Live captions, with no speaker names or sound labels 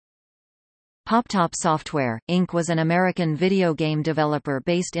PopTop Software, Inc. was an American video game developer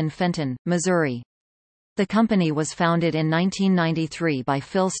based in Fenton, Missouri. The company was founded in 1993 by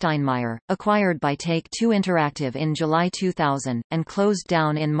Phil Steinmeier, acquired by Take-Two Interactive in July 2000, and closed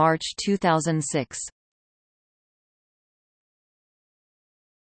down in March 2006.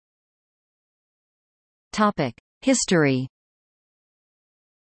 History.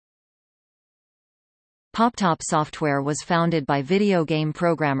 PopTop Software was founded by video game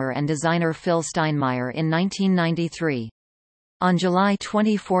programmer and designer Phil Steinmeier in 1993. On July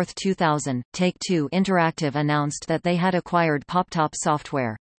 24, 2000, Take-Two Interactive announced that they had acquired PopTop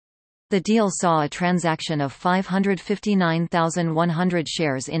Software. The deal saw a transaction of 559,100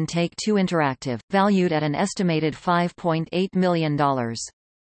 shares in Take-Two Interactive, valued at an estimated $5.8 million.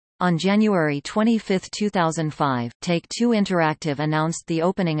 On January 25, 2005, Take-Two Interactive announced the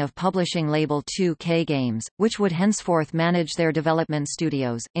opening of publishing label 2K Games, which would henceforth manage their development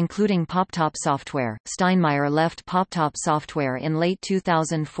studios, including PopTop Software. Steinmeier left PopTop Software in late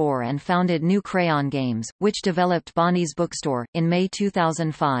 2004 and founded New Crayon Games, which developed Bonnie's Bookstore, in May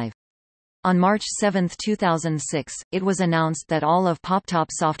 2005. On March 7, 2006, it was announced that all of PopTop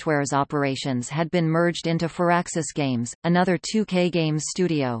Software's operations had been merged into Firaxis Games, another 2K Games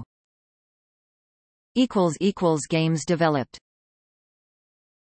studio. Games developed.